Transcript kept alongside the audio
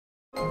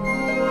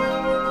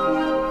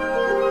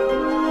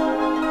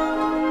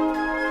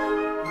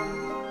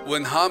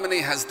When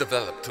harmony has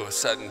developed to a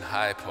certain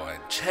high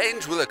point,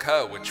 change will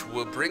occur which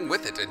will bring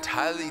with it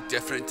entirely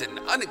different and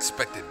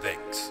unexpected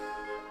things.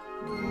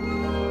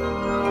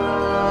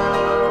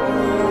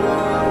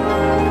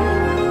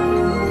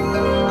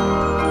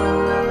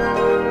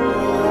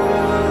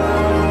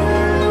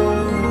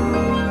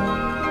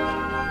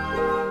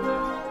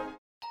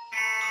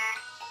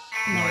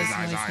 Nice.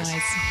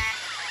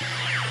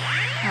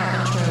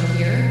 Our intro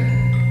here.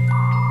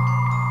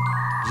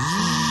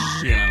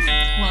 Yeah.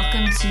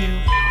 Welcome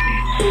to...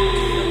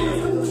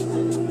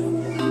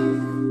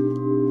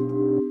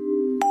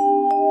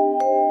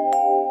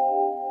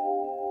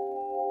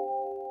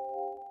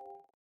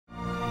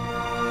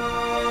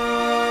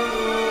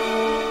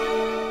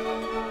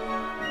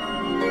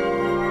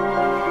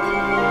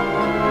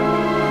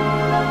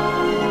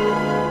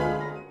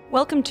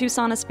 Welcome to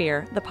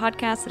Sonosphere, the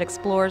podcast that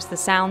explores the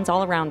sounds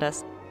all around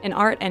us in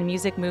art and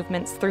music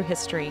movements through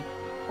history.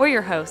 We're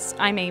your hosts.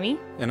 I'm Amy.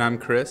 And I'm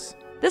Chris.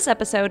 This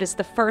episode is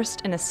the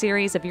first in a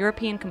series of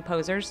European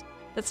composers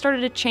that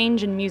started a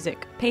change in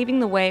music, paving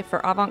the way for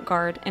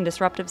avant-garde and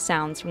disruptive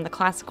sounds from the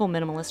classical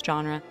minimalist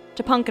genre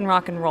to punk and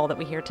rock and roll that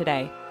we hear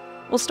today.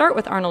 We'll start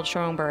with Arnold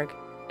Schoenberg,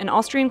 an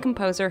Austrian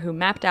composer who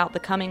mapped out the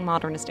coming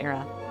modernist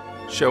era.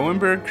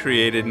 Schoenberg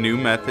created new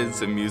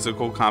methods of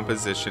musical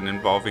composition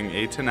involving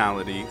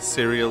atonality,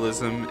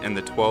 serialism, and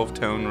the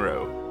 12-tone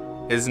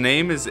row. His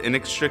name is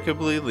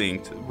inextricably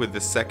linked with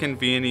the Second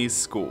Viennese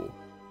School.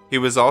 He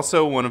was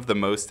also one of the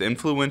most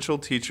influential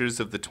teachers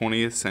of the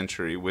 20th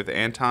century, with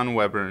Anton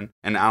Webern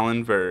and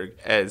Alan Berg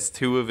as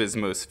two of his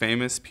most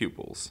famous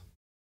pupils.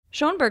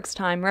 Schoenberg's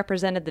time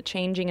represented the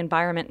changing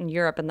environment in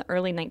Europe in the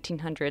early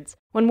 1900s,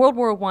 when World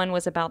War I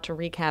was about to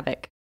wreak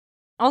havoc.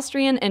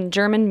 Austrian and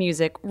German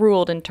music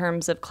ruled in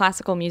terms of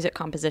classical music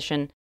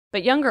composition,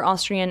 but younger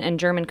Austrian and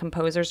German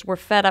composers were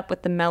fed up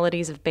with the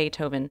melodies of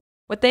Beethoven,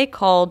 what they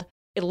called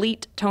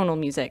elite tonal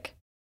music.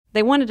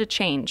 They wanted a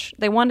change.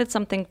 They wanted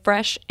something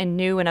fresh and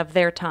new and of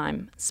their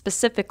time,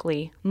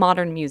 specifically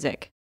modern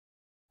music.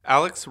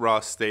 Alex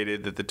Ross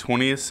stated that the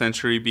 20th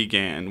century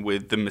began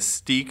with the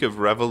mystique of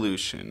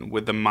revolution,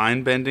 with the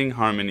mind-bending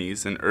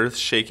harmonies and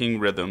earth-shaking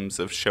rhythms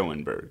of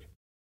Schoenberg.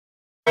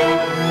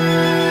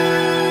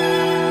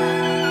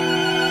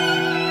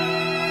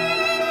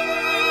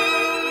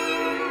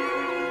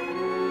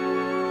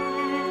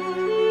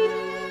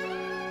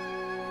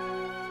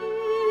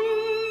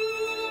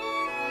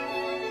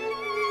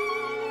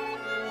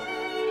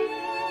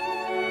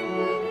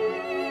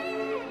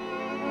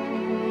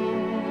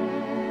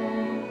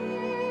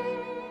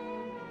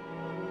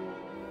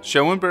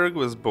 Schoenberg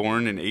was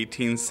born in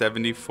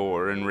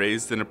 1874 and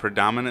raised in a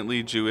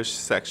predominantly Jewish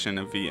section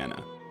of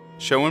Vienna.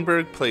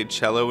 Schoenberg played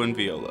cello and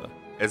viola.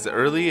 As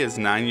early as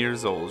 9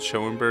 years old,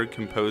 Schoenberg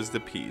composed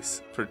a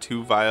piece for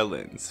two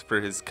violins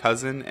for his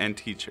cousin and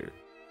teacher.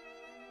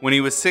 When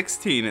he was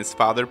 16, his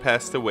father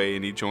passed away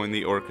and he joined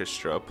the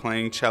orchestra,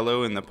 playing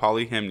cello in the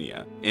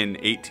Polyhymnia in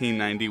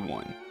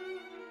 1891.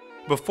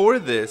 Before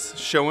this,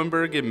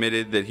 Schoenberg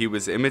admitted that he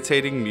was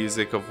imitating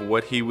music of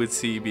what he would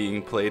see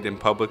being played in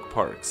public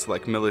parks,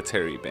 like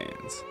military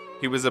bands.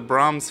 He was a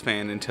Brahms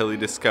fan until he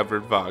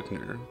discovered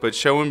Wagner, but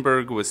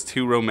Schoenberg was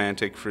too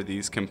romantic for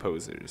these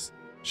composers.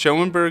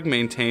 Schoenberg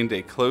maintained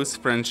a close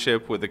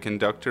friendship with the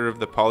conductor of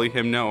the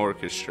Polyhymnia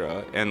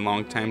Orchestra and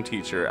longtime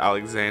teacher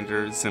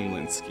Alexander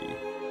Zemlinsky.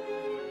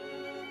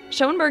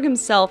 Schoenberg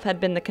himself had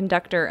been the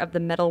conductor of the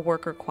Metal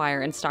Worker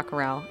Choir in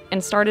Stockerau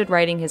and started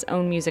writing his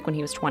own music when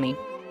he was 20.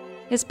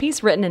 His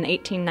piece, written in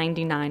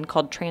 1899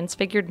 called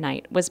Transfigured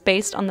Night, was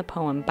based on the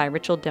poem by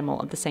Richard Dimmel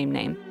of the same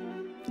name.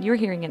 You're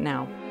hearing it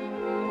now.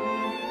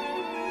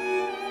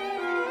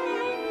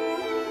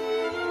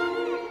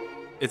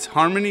 Its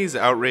harmonies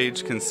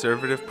outraged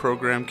conservative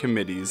program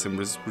committees and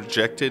was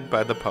rejected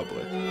by the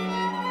public.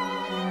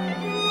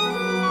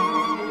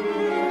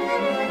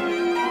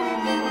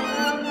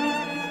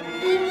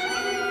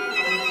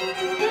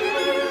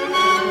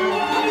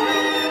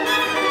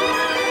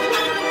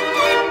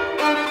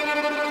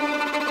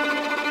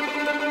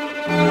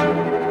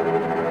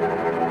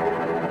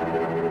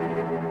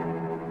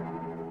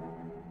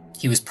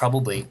 He was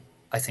probably,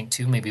 I think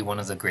too, maybe one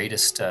of the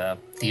greatest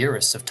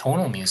theorists of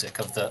tonal music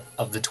of the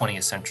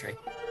 20th century.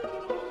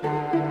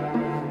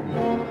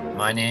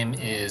 My name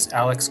is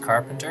Alex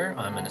Carpenter.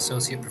 I'm an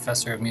associate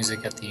professor of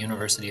music at the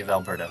University of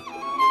Alberta.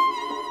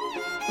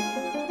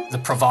 The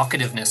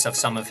provocativeness of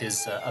some of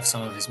his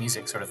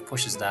music sort of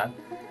pushes that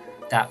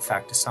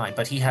fact aside.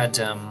 But he had,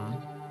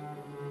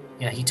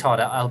 he taught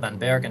Alban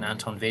Berg and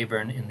Anton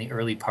Webern in the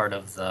early part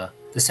of the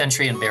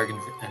century, and Berg and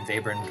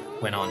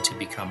Webern went on to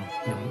become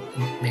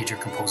major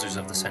composers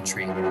of the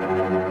century.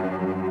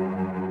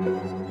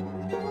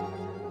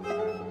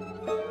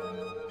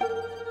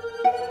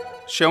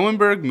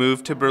 Schoenberg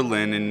moved to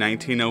Berlin in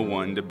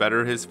 1901 to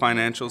better his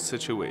financial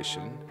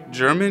situation.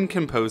 German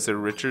composer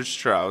Richard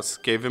Strauss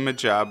gave him a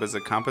job as a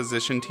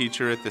composition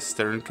teacher at the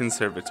Stern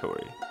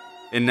Conservatory.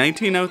 In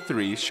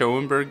 1903,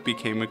 Schoenberg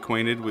became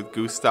acquainted with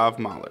Gustav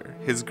Mahler,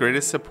 his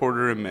greatest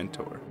supporter and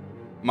mentor.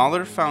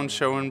 Mahler found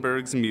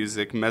Schoenberg's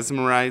music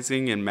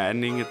mesmerizing and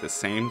maddening at the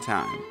same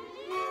time.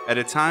 At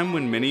a time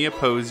when many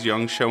opposed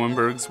young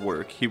Schoenberg's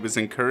work, he was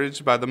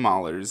encouraged by the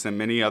Mahlers and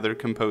many other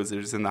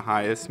composers in the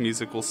highest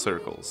musical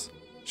circles.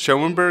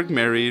 Schoenberg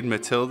married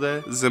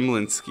Matilda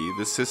Zemlinsky,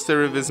 the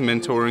sister of his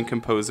mentor and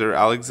composer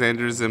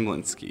Alexander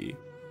Zemlinsky,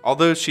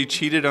 although she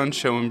cheated on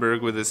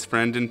Schoenberg with his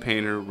friend and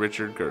painter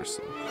Richard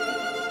Gersel.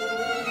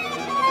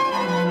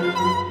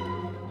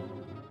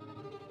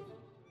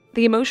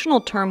 The emotional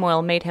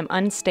turmoil made him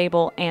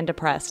unstable and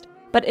depressed,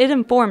 but it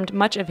informed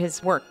much of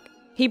his work.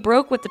 He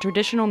broke with the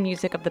traditional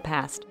music of the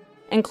past,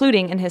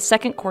 including in his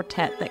second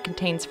quartet that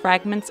contains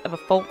fragments of a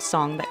folk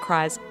song that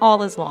cries,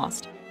 "All is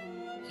lost."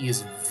 He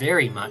is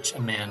very much a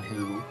man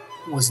who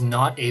was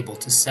not able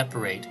to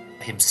separate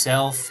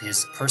himself,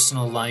 his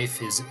personal life,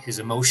 his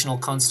emotional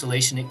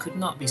constellation. It could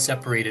not be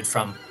separated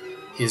from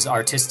his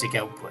artistic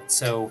output.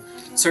 So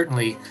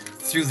certainly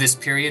through this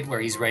period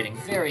where he's writing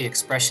very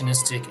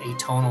expressionistic,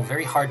 atonal,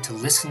 very hard to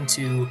listen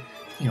to,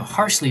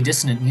 harshly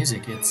dissonant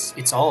music,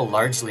 it's all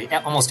largely,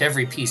 almost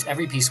every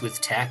piece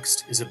with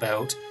text is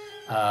about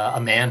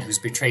a man who's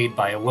betrayed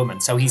by a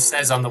woman. So he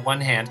says on the one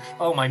hand,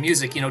 oh, my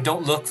music,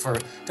 don't look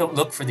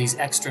for these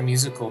extra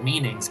musical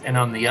meanings. And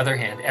on the other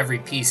hand, every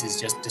piece is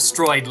just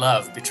destroyed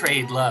love,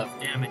 betrayed love,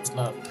 damaged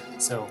love.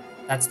 So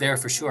that's there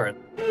for sure.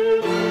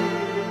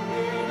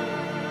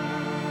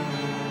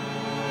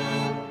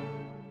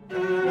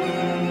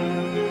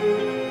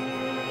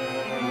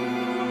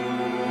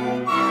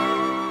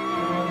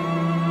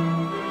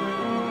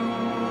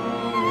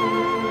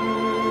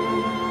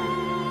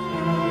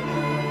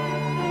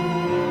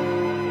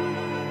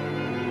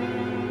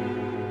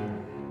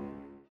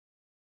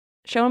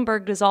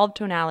 Schoenberg dissolved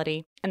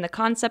tonality, and the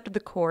concept of the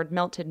chord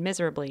melted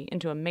miserably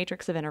into a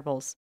matrix of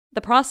intervals.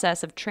 The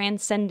process of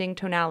transcending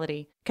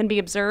tonality can be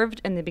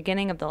observed in the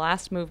beginning of the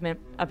last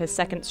movement of his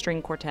second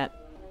string quartet.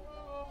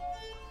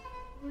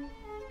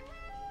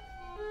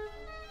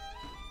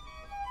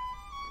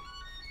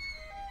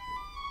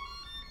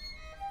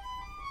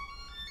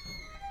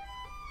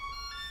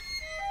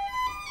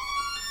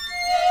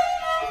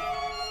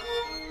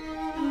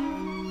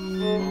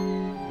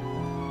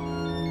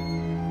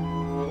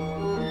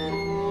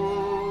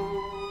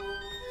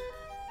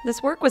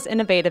 This work was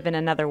innovative in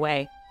another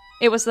way.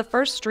 It was the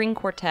first string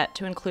quartet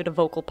to include a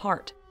vocal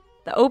part.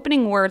 The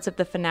opening words of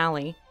the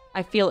finale,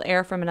 "I Feel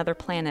Air from Another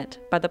Planet,"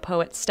 by the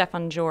poet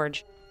Stefan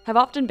George, have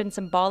often been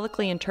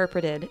symbolically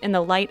interpreted in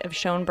the light of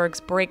Schoenberg's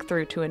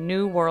breakthrough to a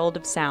new world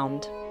of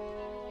sound.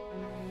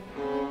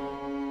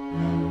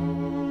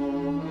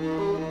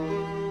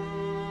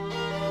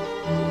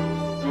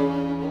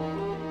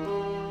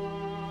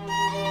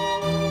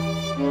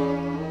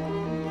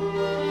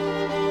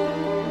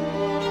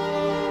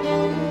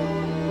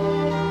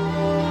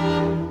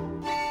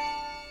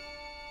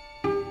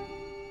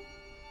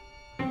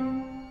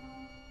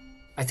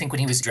 I think when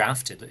he was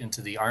drafted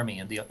into the army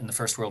in the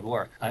First World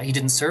War, he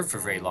didn't serve for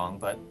very long,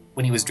 but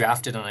when he was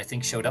drafted and I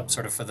think showed up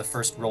sort of for the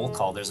first roll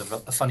call, there's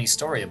a funny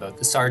story about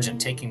the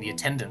sergeant taking the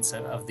attendance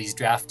of these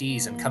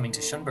draftees and coming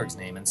to Schoenberg's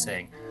name and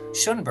saying,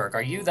 "Schoenberg,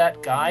 are you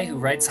that guy who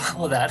writes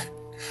all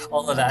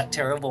of that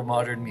terrible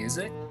modern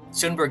music?"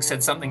 Schoenberg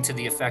said something to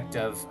the effect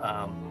of,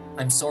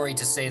 "I'm sorry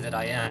to say that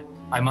I am.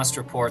 I must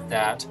report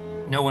that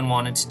no one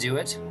wanted to do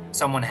it.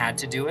 Someone had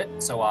to do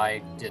it, so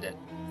I did it,"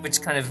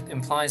 which kind of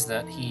implies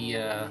that he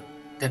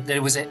that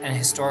there was an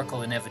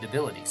historical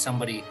inevitability.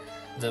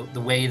 The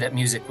way that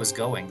music was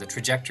going, the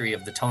trajectory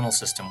of the tonal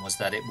system was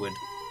that it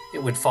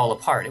would fall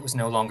apart. It was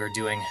no longer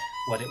doing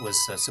what it was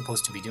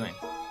supposed to be doing.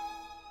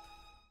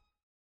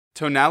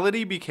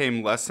 Tonality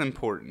became less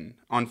important.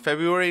 On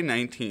February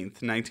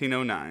 19th,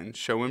 1909,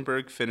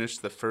 Schoenberg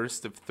finished the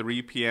first of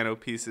 3 piano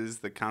pieces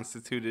that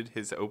constituted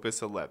his Opus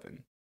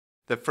 11,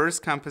 the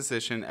first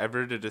composition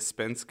ever to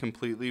dispense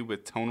completely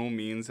with tonal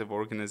means of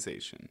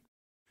organization.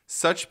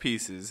 Such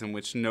pieces in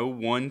which no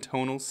one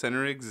tonal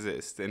center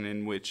exists and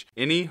in which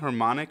any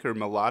harmonic or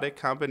melodic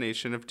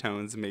combination of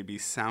tones may be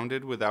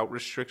sounded without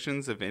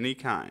restrictions of any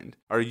kind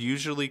are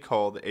usually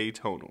called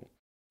atonal.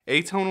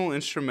 Atonal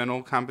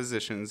instrumental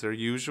compositions are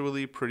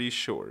usually pretty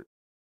short.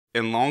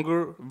 In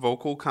longer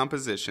vocal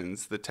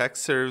compositions, the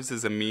text serves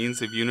as a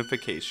means of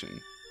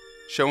unification.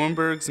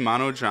 Schoenberg's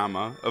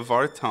monodrama, A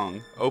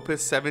Wartung,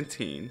 Opus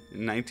 17,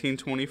 in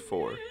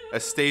 1924, a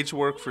stage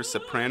work for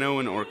soprano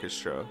and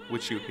orchestra,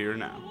 which you hear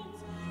now.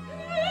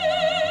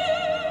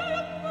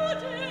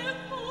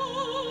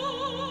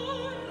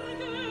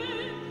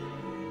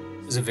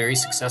 It was a very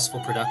successful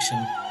production.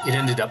 It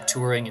ended up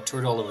touring. It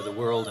toured all over the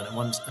world, and it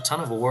won a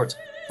ton of awards.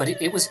 But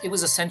it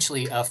was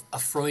essentially a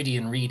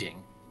Freudian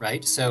reading,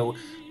 right? So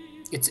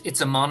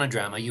it's a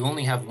monodrama. You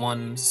only have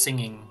one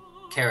singing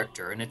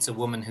character, and it's a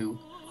woman who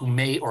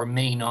may or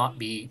may not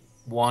be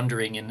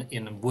wandering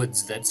in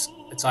woods it's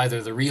either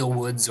the real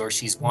woods or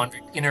she's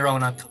wandering in her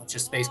own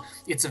unconscious space.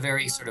 It's a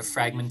very sort of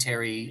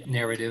fragmentary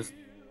narrative.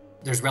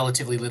 There's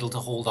relatively little to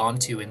hold on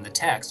to in the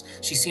text.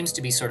 She seems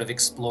to be sort of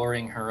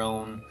exploring her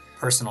own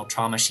personal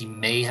trauma. She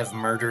may have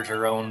murdered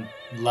her own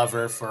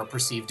lover for a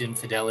perceived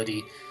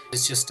infidelity.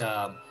 It's just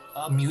a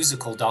a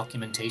musical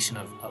documentation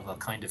of a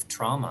kind of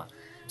trauma.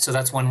 So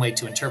that's one way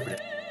to interpret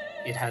it.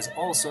 It has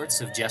all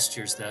sorts of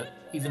gestures that,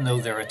 even though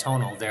they're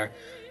atonal,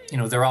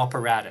 they're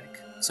operatic.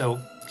 So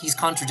he's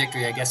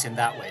contradictory, I guess, in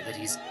that way, that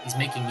he's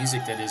making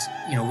music that is,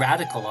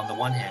 radical on the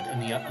one hand,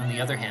 and on the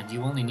other hand,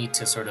 you only need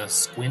to sort of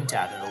squint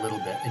at it a little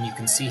bit, and you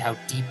can see how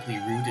deeply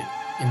rooted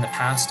in the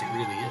past it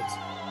really is.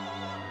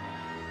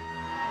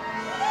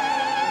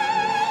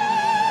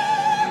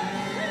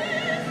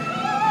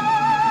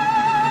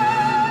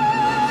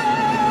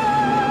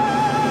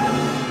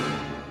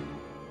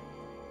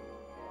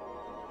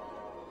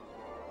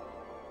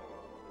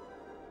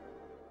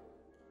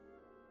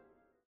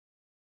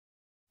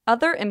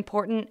 Other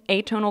important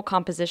atonal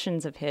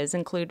compositions of his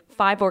include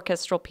 5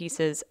 orchestral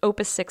pieces,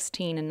 Opus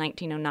 16 in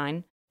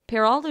 1909,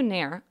 Perrault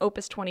Lunaire,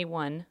 Opus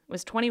 21,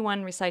 was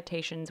 21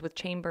 recitations with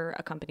chamber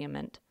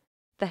accompaniment.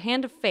 The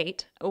Hand of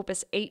Fate,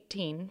 Opus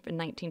 18 in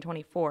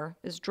 1924,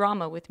 is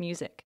drama with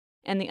music,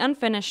 and the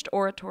unfinished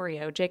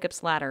oratorio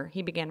Jacob's Ladder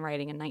he began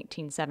writing in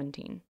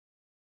 1917.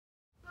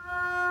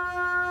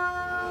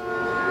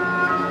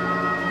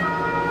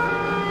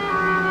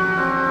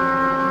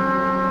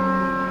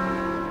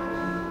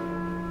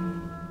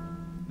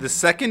 The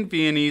Second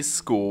Viennese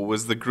School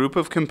was the group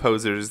of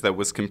composers that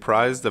was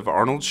comprised of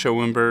Arnold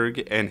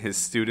Schoenberg and his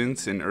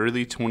students in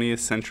early 20th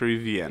century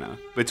Vienna,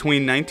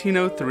 between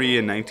 1903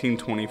 and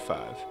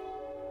 1925.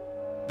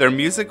 Their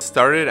music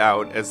started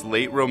out as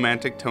late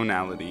Romantic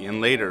tonality,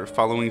 and later,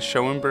 following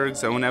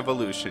Schoenberg's own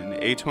evolution,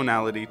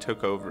 atonality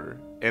took over,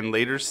 and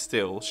later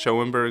still,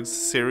 Schoenberg's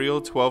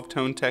serial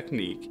 12-tone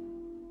technique.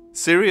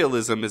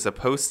 Serialism is a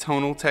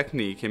post-tonal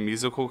technique in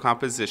musical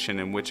composition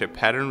in which a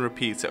pattern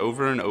repeats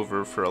over and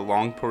over for a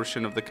long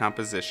portion of the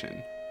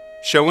composition.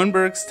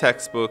 Schoenberg's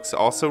textbooks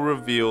also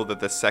reveal that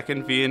the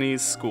Second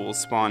Viennese School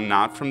spawned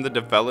not from the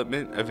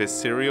development of his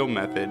serial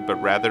method, but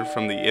rather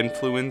from the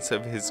influence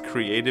of his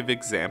creative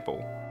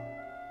example.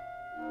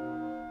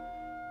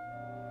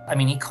 I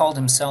mean, he called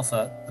himself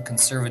a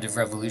conservative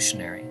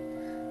revolutionary,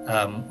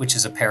 which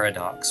is a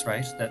paradox,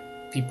 right?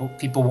 That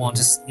people want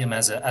to see him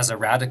as a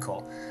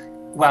radical.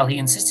 While he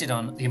insisted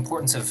on the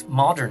importance of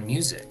modern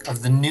music,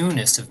 of the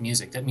newness of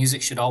music, that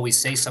music should always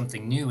say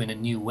something new in a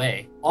new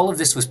way, all of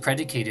this was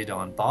predicated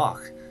on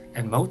Bach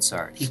and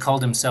Mozart. He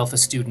called himself a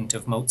student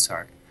of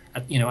Mozart.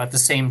 At the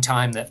same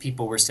time that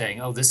people were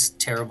saying, oh, this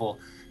terrible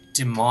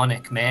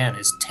demonic man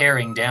is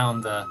tearing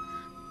down the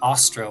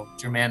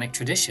Austro-Germanic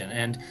tradition.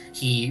 And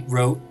he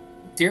wrote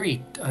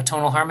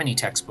tonal harmony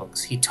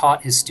textbooks. He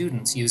taught his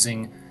students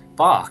using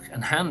Bach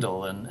and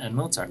Handel and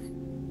Mozart.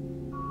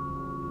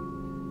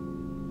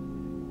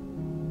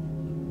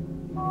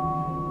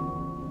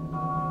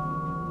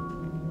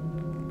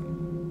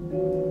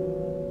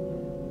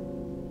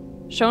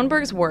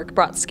 Schoenberg's work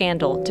brought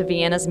scandal to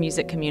Vienna's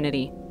music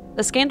community.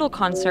 The Scandal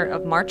Concert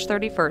of March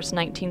 31,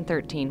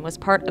 1913 was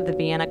part of the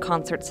Vienna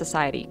Concert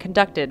Society,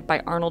 conducted by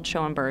Arnold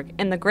Schoenberg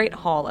in the Great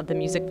Hall of the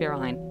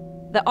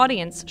Musikverein. The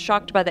audience,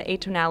 shocked by the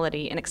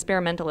atonality and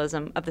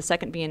experimentalism of the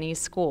Second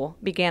Viennese School,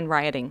 began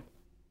rioting.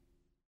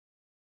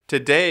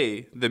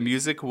 Today, the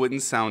music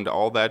wouldn't sound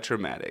all that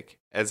dramatic,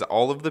 as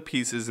all of the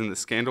pieces in the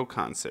Scandal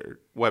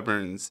Concert,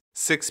 Webern's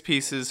 6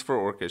 pieces for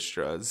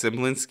orchestra,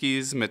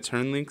 Zemlinsky's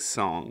Metterlinck's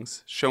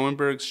songs,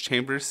 Schoenberg's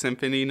Chamber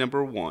Symphony No.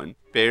 1,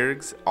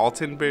 Berg's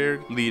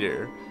Altenberg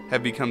Lieder,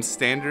 have become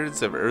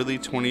standards of early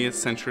 20th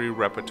century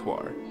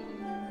repertoire.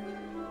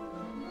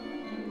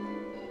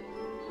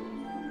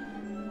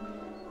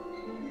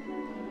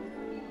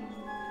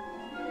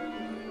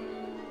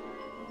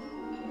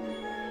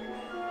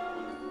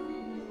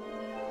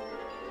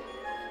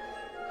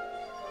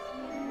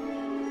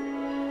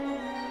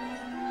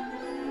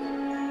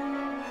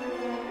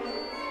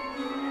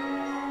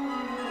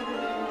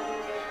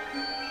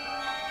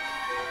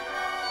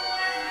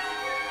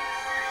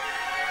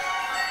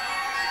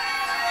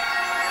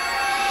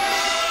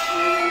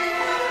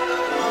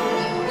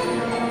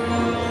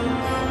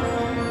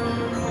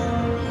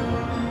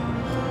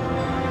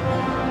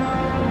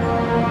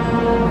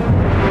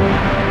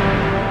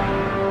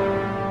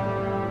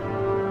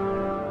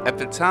 At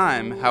the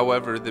time,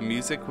 however, the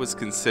music was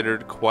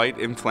considered quite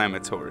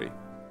inflammatory.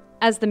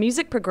 As the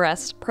music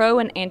progressed, pro-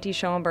 and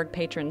anti-Schoenberg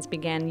patrons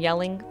began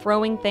yelling,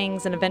 throwing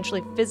things, and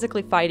eventually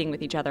physically fighting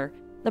with each other.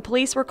 The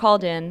police were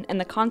called in, and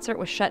the concert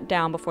was shut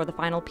down before the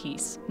final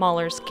piece,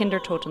 Mahler's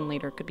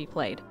Kindertotenlieder, could be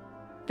played.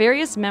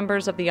 Various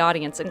members of the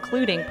audience,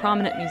 including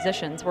prominent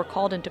musicians, were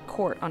called into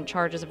court on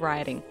charges of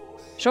rioting.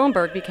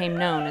 Schoenberg became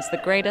known as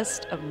the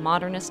greatest of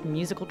modernist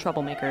musical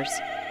troublemakers.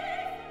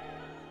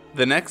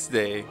 The next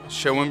day,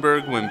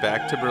 Schoenberg went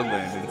back to Berlin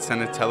and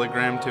sent a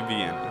telegram to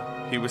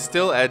Vienna. He was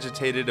still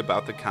agitated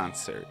about the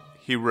concert.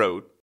 He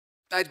wrote,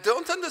 I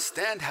don't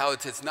understand how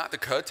it has not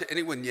occurred to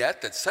anyone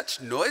yet that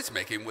such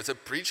noise-making was a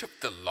breach of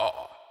the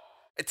law.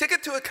 A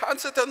ticket to a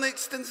concert only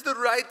extends the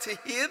right to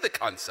hear the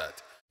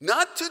concert,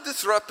 not to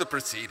disrupt the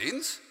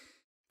proceedings.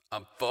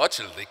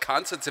 Unfortunately,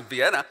 concerts in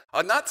Vienna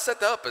are not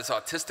set up as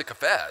artistic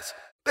affairs.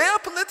 They are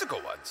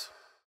political ones.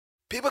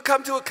 People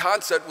come to a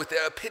concert with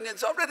their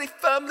opinions already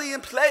firmly in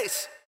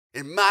place.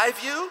 In my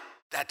view,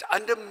 That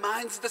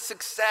undermines the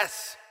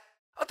success.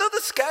 Although the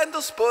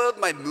scandal spoiled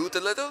my mood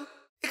a little,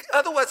 it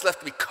otherwise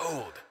left me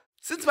cold,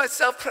 since my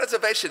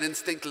self-preservation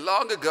instinct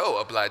long ago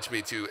obliged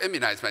me to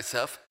immunize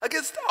myself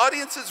against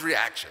audiences'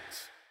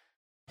 reactions.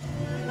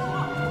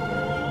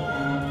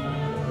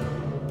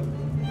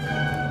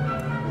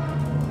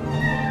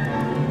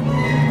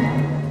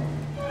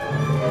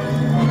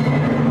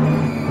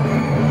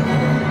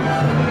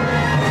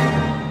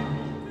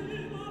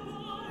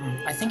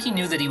 I think he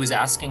knew that he was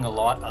asking a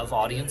lot of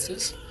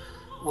audiences.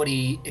 What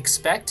he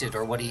expected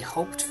or what he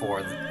hoped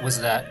for was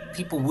that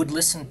people would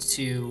listen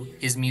to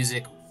his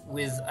music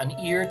with an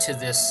ear to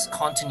this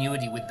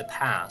continuity with the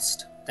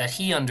past that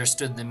he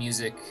understood the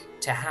music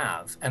to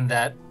have, and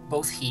that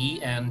both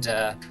he and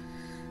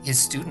his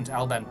student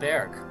Alban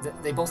Berg,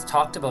 they both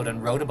talked about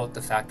and wrote about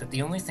the fact that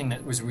the only thing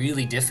that was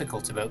really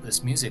difficult about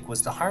this music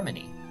was the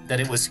harmony. That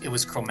it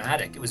was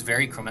chromatic. It was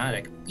very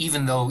chromatic,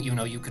 even though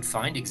you could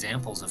find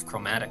examples of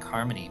chromatic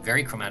harmony,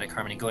 very chromatic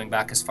harmony, going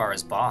back as far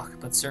as Bach,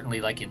 but certainly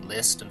like in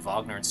Liszt and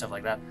Wagner and stuff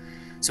like that.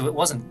 So it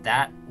wasn't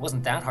that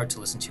hard to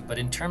listen to. But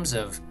in terms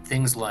of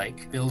things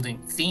like building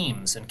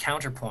themes and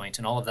counterpoint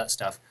and all of that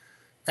stuff,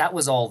 that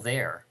was all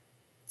there.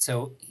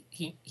 So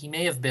he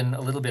may have been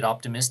a little bit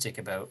optimistic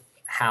about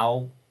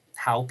how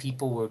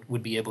people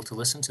would be able to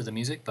listen to the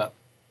music, but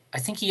I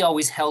think he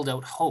always held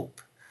out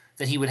hope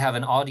that he would have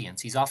an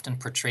audience. He's often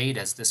portrayed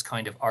as this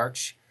kind of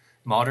arch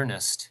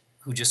modernist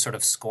who just sort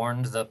of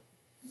scorned the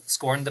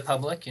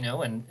public,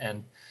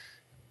 and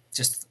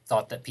just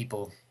thought that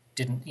people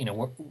didn't,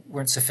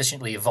 weren't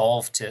sufficiently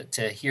evolved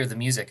to hear the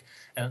music.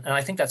 And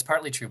I think that's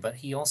partly true, but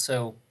he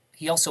also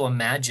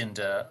imagined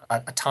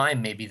a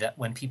time maybe that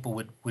when people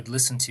would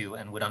listen to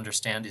and would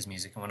understand his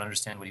music and would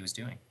understand what he was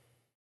doing.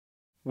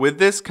 With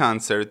this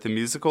concert, the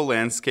musical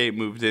landscape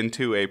moved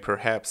into a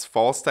perhaps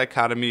false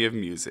dichotomy of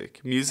music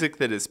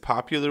that is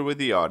popular with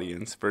the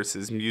audience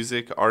versus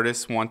music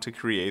artists want to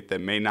create that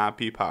may not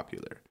be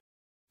popular.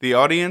 The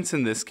audience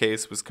in this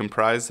case was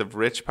comprised of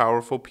rich,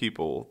 powerful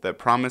people that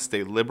promised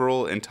a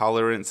liberal and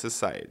tolerant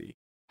society.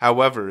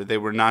 However, they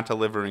were not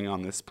delivering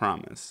on this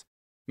promise.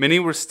 Many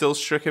were still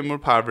stricken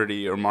with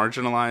poverty or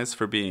marginalized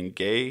for being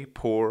gay,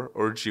 poor,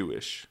 or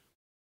Jewish.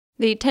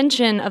 The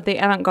tension of the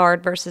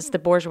avant-garde versus the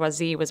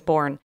bourgeoisie was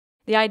born.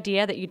 The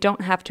idea that you don't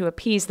have to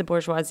appease the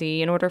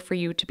bourgeoisie in order for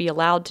you to be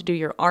allowed to do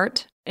your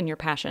art and your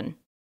passion.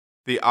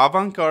 The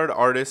avant-garde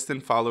artists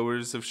and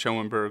followers of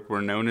Schoenberg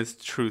were known as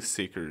truth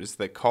seekers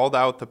that called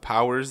out the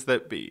powers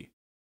that be.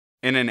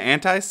 In an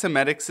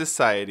anti-Semitic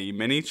society,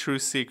 many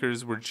truth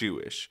seekers were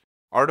Jewish.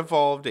 Art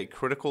evolved a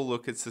critical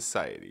look at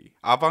society.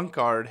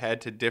 Avant-garde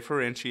had to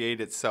differentiate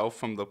itself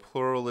from the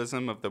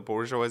pluralism of the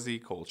bourgeoisie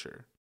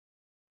culture.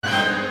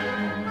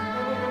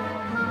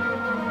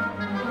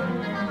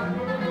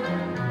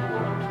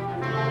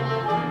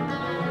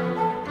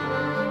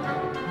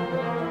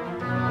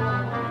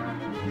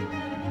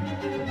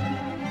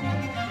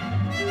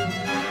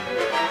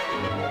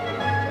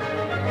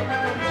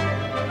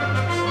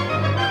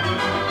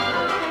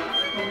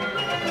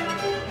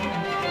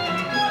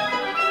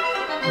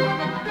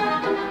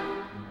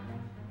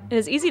 It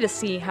is easy to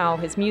see how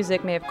his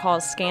music may have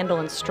caused scandal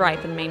and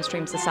strife in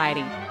mainstream society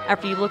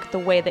after you look at the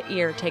way the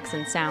ear takes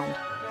in sound.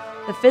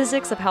 The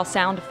physics of how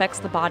sound affects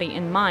the body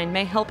and mind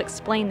may help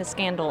explain the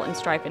scandal and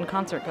strife in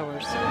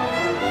concertgoers.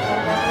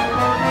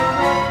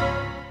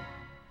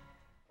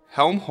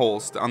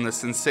 Helmholtz, on the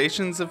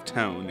sensations of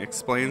tone,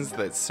 explains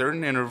that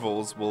certain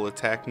intervals will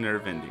attack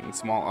nerve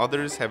endings, while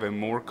others have a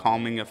more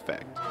calming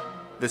effect.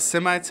 The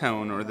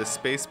semitone, or the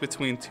space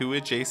between two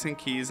adjacent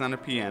keys on a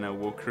piano,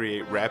 will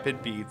create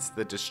rapid beats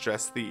that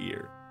distress the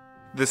ear.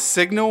 The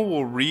signal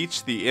will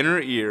reach the inner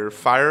ear,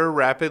 fire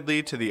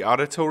rapidly to the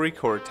auditory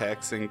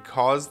cortex, and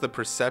cause the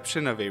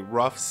perception of a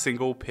rough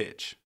single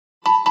pitch.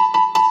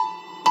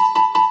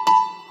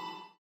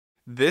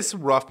 This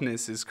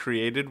roughness is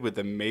created with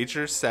the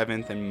major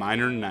seventh and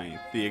minor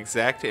ninth, the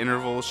exact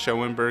intervals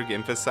Schoenberg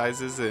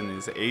emphasizes in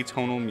his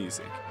atonal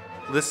music.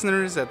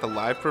 Listeners at the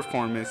live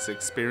performance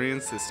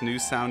experience this new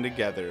sound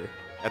together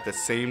at the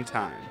same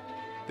time.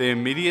 The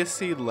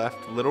immediacy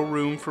left little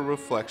room for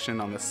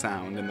reflection on the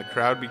sound, and the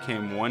crowd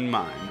became one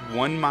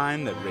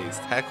mind that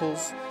raised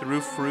heckles, threw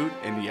fruit,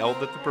 and yelled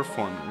at the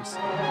performers.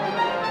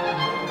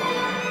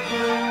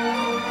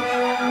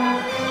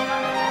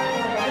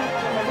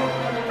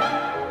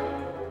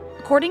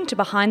 According to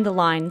Behind the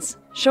Lines,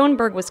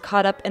 Schoenberg was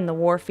caught up in the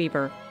war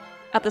fever.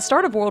 At the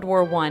start of World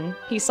War I,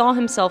 he saw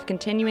himself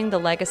continuing the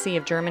legacy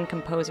of German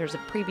composers of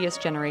previous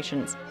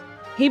generations.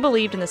 He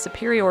believed in the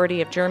superiority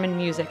of German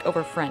music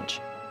over French,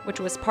 which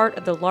was part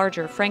of the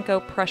larger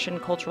Franco-Prussian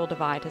cultural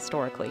divide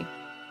historically.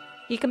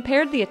 He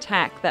compared the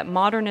attack that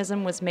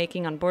modernism was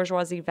making on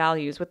bourgeoisie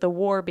values with the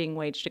war being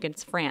waged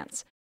against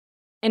France.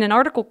 In an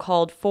article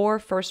called Four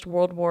First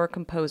World War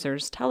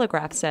Composers,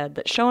 Telegraph said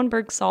that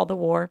Schoenberg saw the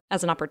war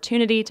as an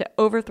opportunity to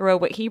overthrow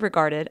what he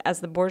regarded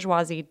as the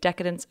bourgeoisie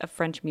decadence of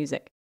French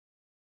music.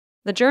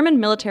 The German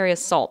military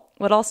assault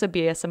would also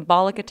be a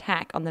symbolic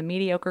attack on the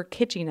mediocre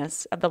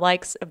kitschiness of the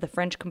likes of the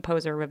French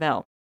composer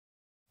Ravel.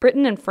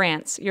 Britain and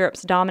France,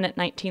 Europe's dominant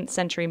 19th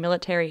century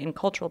military and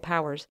cultural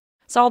powers,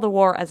 saw the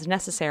war as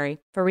necessary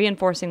for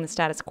reinforcing the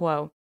status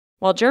quo,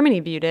 while Germany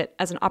viewed it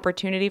as an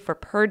opportunity for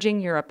purging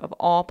Europe of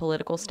all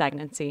political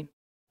stagnancy.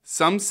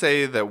 Some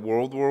say that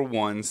World War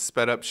I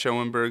sped up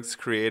Schoenberg's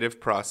creative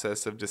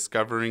process of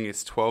discovering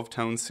his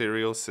 12-tone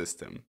serial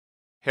system.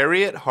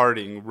 Harriet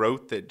Harding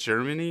wrote that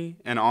Germany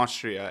and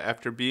Austria,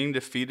 after being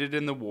defeated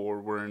in the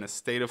war, were in a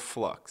state of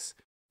flux.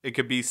 It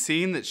could be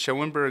seen that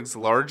Schoenberg's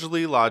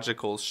largely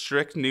logical,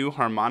 strict new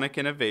harmonic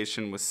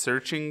innovation was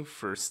searching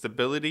for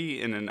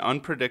stability in an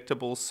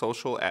unpredictable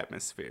social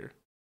atmosphere.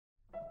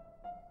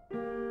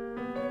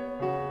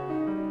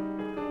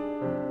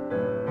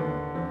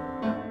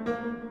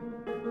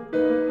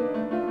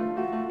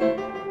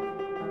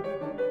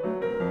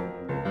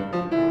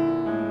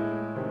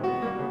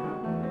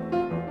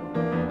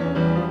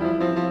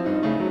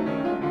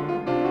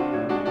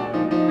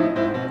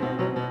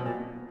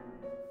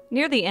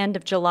 Near the end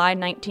of July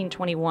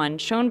 1921,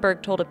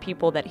 Schoenberg told a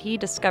people that he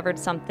discovered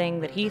something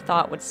that he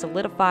thought would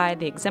solidify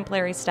the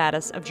exemplary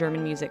status of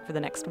German music for the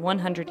next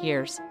 100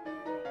 years.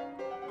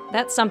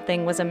 That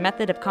something was a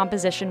method of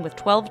composition with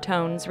 12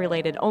 tones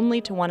related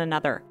only to one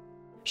another.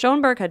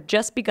 Schoenberg had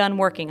just begun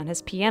working on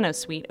his piano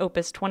suite,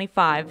 Opus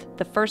 25,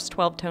 the first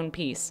 12-tone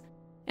piece.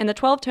 In the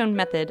 12-tone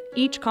method,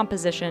 each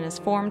composition is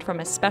formed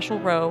from a special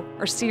row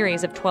or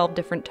series of 12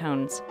 different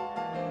tones.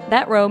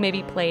 That row may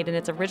be played in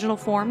its original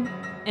form,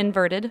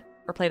 inverted,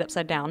 or played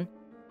upside down,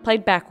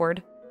 played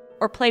backward,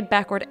 or played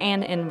backward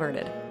and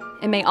inverted.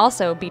 It may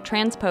also be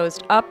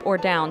transposed up or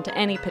down to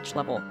any pitch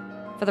level.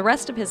 For the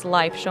rest of his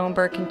life,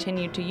 Schoenberg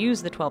continued to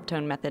use the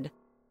 12-tone method.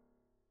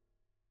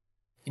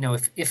 You know,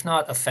 if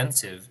not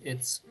offensive,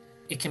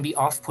 it can be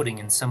off-putting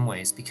in some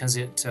ways because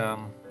it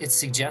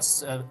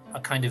suggests a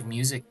kind of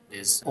music that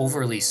is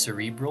overly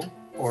cerebral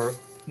or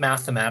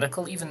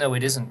mathematical, even though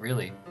it isn't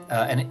really.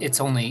 And it's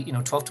only,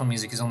 12-tone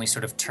music is only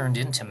sort of turned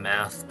into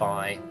math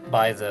by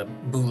the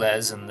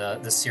Boulez and the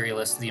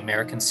serialists, the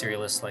American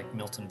serialists like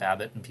Milton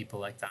Babbitt and people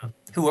like that,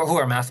 who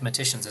are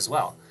mathematicians as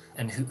well,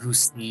 and who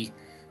see,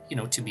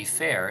 to be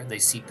fair, they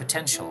see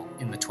potential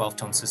in the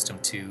 12-tone system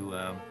to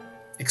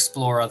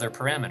explore other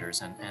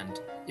parameters and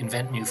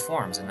invent new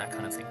forms and that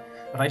kind of thing.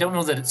 But I don't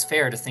know that it's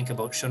fair to think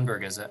about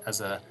Schoenberg as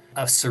a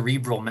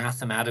cerebral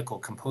mathematical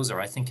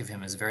composer. I think of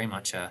him as very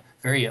much a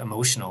very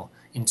emotional,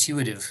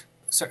 intuitive,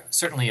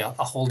 certainly a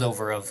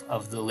holdover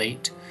of the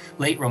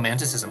late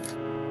Romanticism.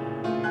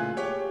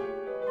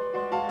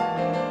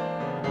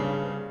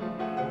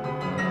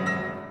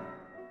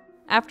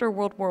 After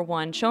World War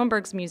I,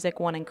 Schoenberg's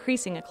music won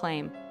increasing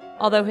acclaim,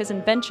 although his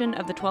invention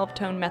of the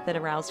 12-tone method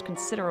aroused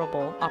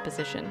considerable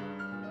opposition.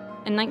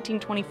 In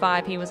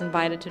 1925, he was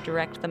invited to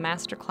direct the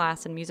master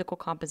class in musical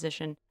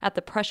composition at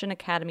the Prussian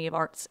Academy of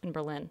Arts in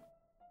Berlin.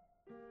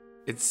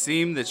 It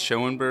seemed that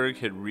Schoenberg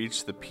had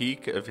reached the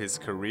peak of his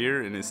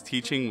career and his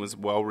teaching was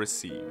well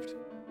received.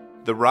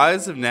 The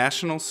rise of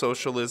National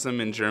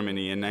Socialism in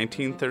Germany in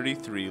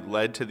 1933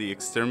 led to the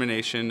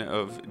extermination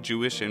of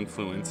Jewish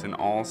influence in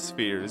all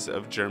spheres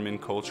of German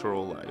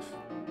cultural life.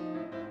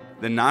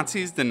 The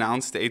Nazis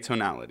denounced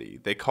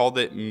atonality. They called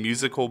it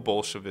musical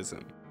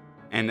Bolshevism,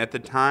 and at the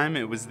time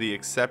it was the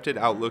accepted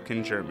outlook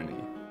in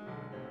Germany.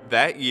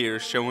 That year,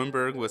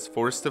 Schoenberg was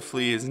forced to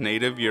flee his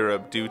native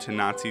Europe due to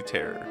Nazi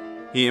terror.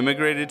 He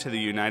immigrated to the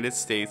United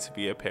States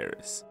via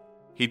Paris.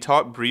 He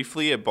taught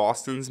briefly at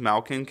Boston's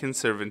Malkin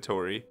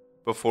Conservatory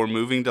before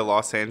moving to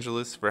Los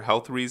Angeles for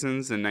health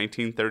reasons in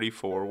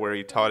 1934, where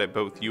he taught at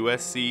both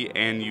USC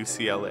and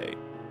UCLA.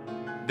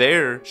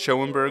 There,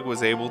 Schoenberg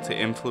was able to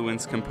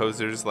influence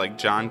composers like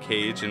John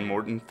Cage and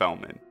Morton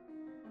Feldman.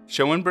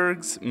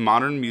 Schoenberg's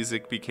modern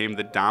music became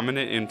the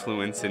dominant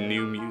influence in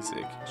new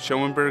music.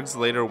 Schoenberg's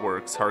later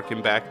works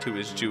harken back to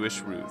his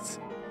Jewish roots.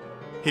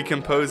 He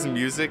composed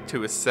music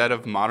to a set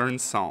of modern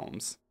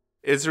psalms.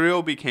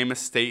 Israel became a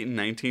state in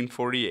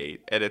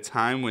 1948, at a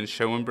time when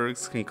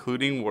Schoenberg's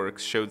concluding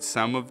works showed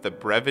some of the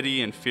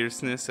brevity and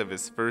fierceness of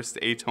his first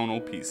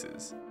atonal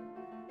pieces.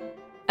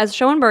 As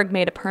Schoenberg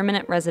made a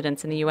permanent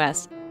residence in the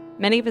U.S.,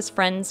 many of his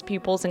friends,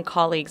 pupils, and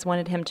colleagues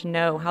wanted him to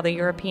know how the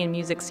European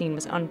music scene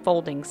was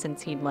unfolding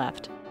since he'd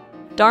left.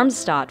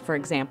 Darmstadt, for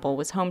example,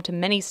 was home to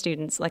many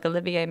students like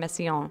Olivier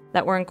Messiaen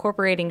that were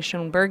incorporating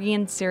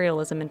Schoenbergian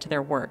serialism into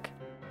their work.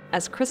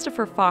 As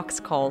Christopher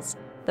Fox calls,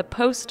 the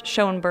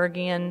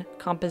post-Schoenbergian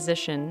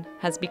composition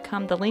has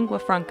become the lingua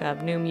franca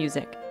of new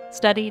music,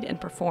 studied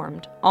and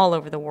performed all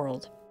over the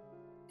world.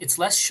 It's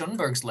less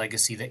Schoenberg's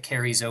legacy that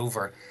carries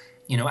over,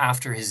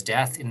 after his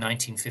death in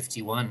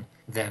 1951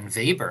 than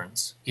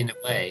Webern's, in a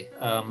way.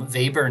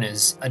 Webern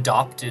is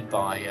adopted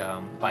by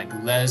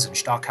Boulez and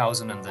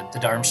Stockhausen and the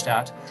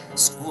Darmstadt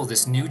school,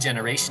 this new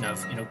generation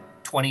of,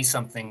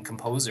 20-something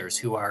composers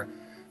who are,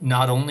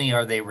 not only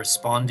are they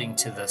responding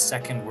to the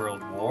Second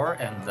World War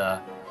and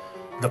the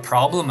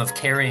problem of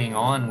carrying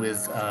on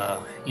with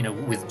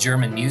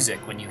German music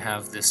when you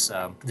have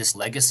this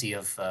legacy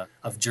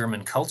of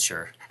German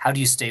culture. How do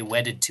you stay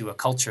wedded to a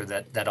culture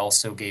that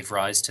also gave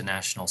rise to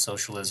National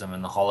Socialism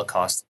and the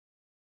Holocaust?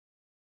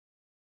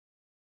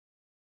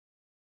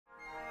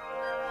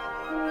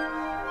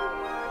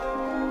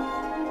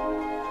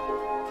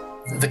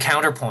 the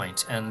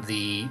counterpoint and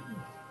the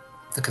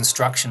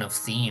construction of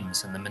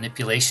themes and the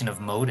manipulation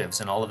of motives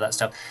and all of that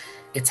stuff,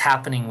 it's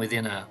happening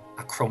within a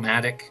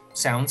chromatic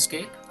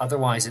soundscape.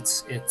 Otherwise,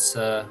 it's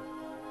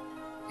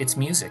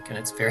music, and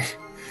it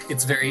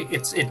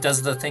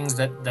does the things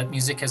that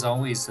music has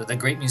always, the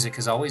great music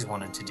has always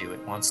wanted to do.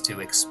 It wants to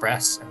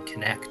express and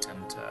connect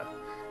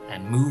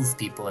and move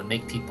people and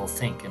make people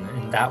think. And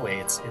in that way,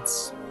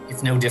 it's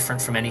no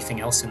different from anything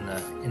else in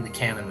the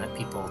canon that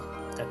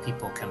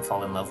people can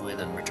fall in love with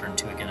and return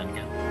to again and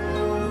again.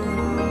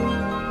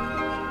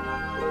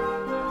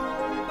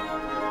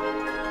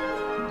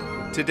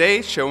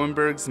 Today,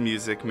 Schoenberg's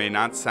music may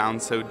not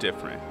sound so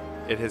different.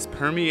 It has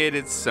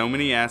permeated so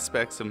many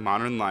aspects of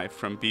modern life,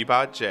 from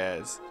bebop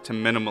jazz to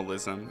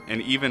minimalism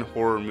and even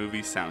horror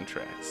movie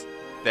soundtracks.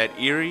 That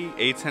eerie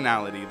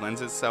atonality lends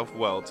itself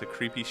well to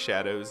creepy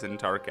shadows and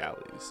dark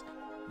alleys.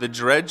 The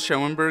dread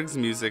Schoenberg's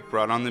music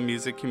brought on the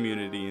music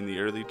community in the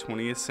early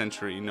 20th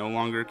century no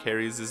longer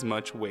carries as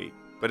much weight,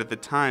 but at the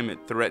time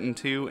it threatened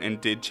to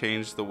and did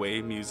change the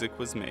way music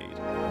was made.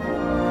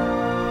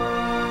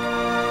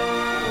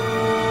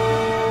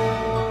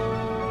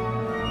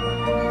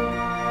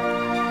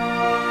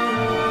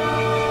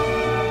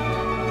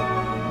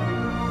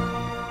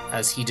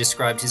 As he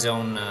described his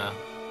own,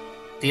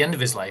 the end of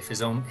his life,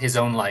 his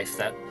own life,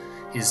 that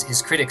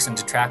his critics and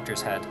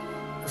detractors had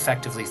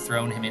effectively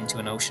thrown him into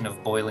an ocean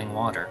of boiling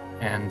water.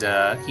 And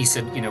he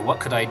said, what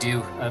could I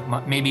do?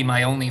 Maybe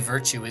my only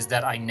virtue is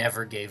that I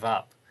never gave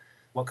up.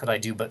 What could I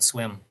do but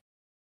swim?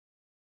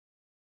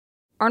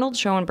 Arnold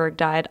Schoenberg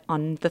died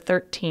on the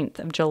 13th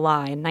of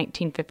July in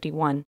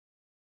 1951.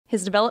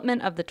 His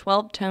development of the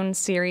 12-tone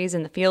series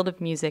in the field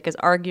of music is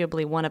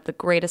arguably one of the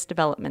greatest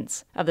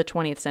developments of the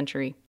 20th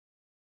century.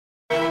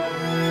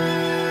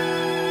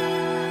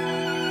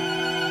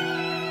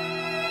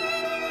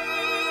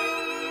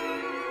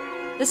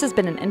 This has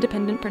been an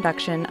independent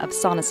production of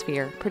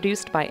Sonosphere,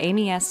 produced by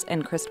Amy S.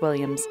 and Chris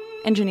Williams,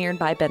 engineered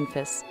by Ben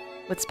Fiss,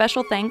 with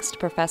special thanks to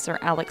Professor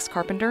Alex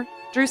Carpenter,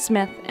 Drew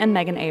Smith, and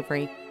Megan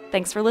Avery.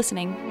 Thanks for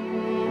listening.